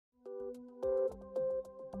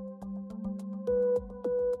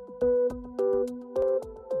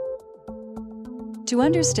To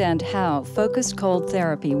understand how focused cold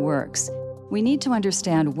therapy works, we need to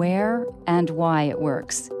understand where and why it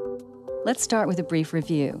works. Let's start with a brief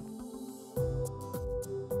review.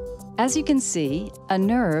 As you can see, a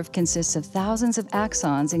nerve consists of thousands of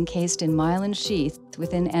axons encased in myelin sheaths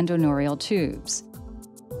within endoneurial tubes.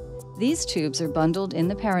 These tubes are bundled in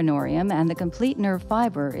the peroneurium, and the complete nerve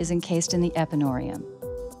fiber is encased in the epineurium.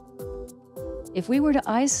 If we were to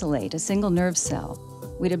isolate a single nerve cell,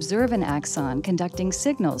 we'd observe an axon conducting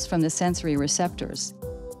signals from the sensory receptors.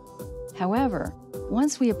 However,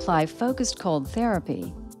 once we apply focused cold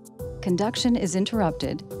therapy, conduction is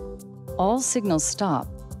interrupted, all signals stop,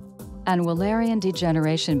 and Wallerian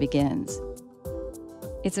degeneration begins.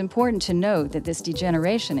 It's important to note that this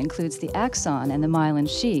degeneration includes the axon and the myelin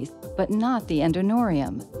sheath, but not the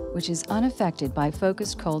endoneurium, which is unaffected by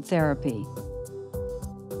focused cold therapy.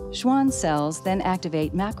 Schwann cells then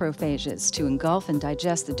activate macrophages to engulf and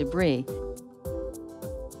digest the debris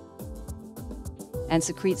and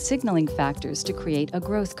secrete signaling factors to create a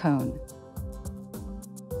growth cone.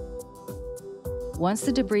 Once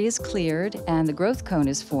the debris is cleared and the growth cone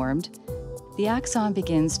is formed, the axon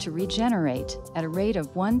begins to regenerate at a rate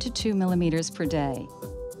of 1 to 2 millimeters per day.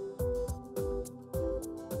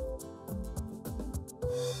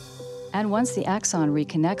 And once the axon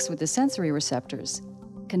reconnects with the sensory receptors,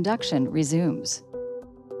 conduction resumes.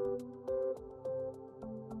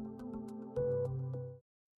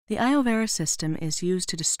 The iovera system is used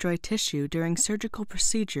to destroy tissue during surgical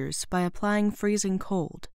procedures by applying freezing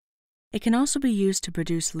cold. It can also be used to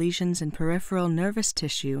produce lesions in peripheral nervous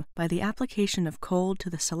tissue by the application of cold to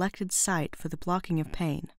the selected site for the blocking of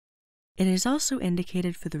pain. It is also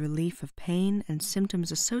indicated for the relief of pain and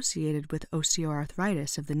symptoms associated with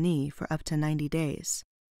osteoarthritis of the knee for up to 90 days.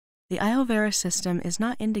 The iovera system is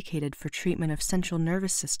not indicated for treatment of central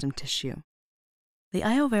nervous system tissue. The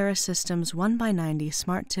iovera system's 1x90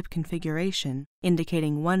 smart tip configuration,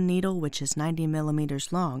 indicating one needle which is 90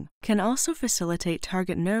 millimeters long, can also facilitate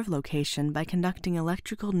target nerve location by conducting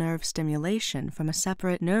electrical nerve stimulation from a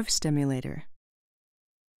separate nerve stimulator.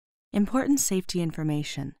 Important safety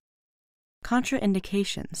information.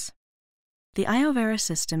 Contraindications. The iovera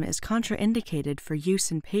system is contraindicated for use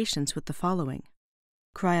in patients with the following: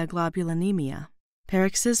 cryoglobulinemia,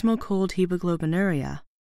 paroxysmal cold hemoglobinuria,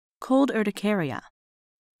 cold urticaria,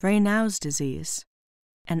 Raynaud's disease,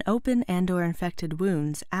 and open and/or infected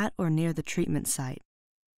wounds at or near the treatment site.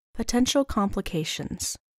 Potential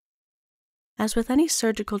complications. As with any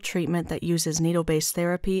surgical treatment that uses needle-based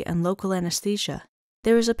therapy and local anesthesia,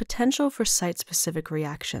 there is a potential for site-specific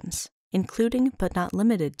reactions, including but not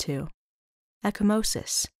limited to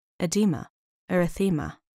ecchymosis, edema,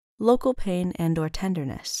 erythema, local pain and/or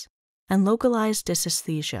tenderness, and localized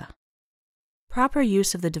dysesthesia. Proper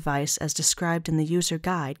use of the device as described in the user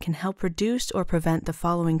guide can help reduce or prevent the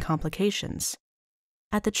following complications.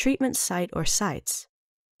 At the treatment site or sites,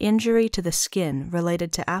 injury to the skin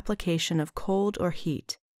related to application of cold or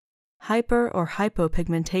heat, hyper or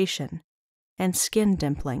hypopigmentation, and skin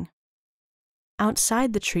dimpling.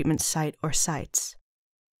 Outside the treatment site or sites,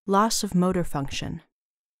 loss of motor function.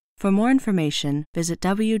 For more information, visit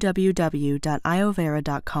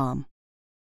www.iovera.com.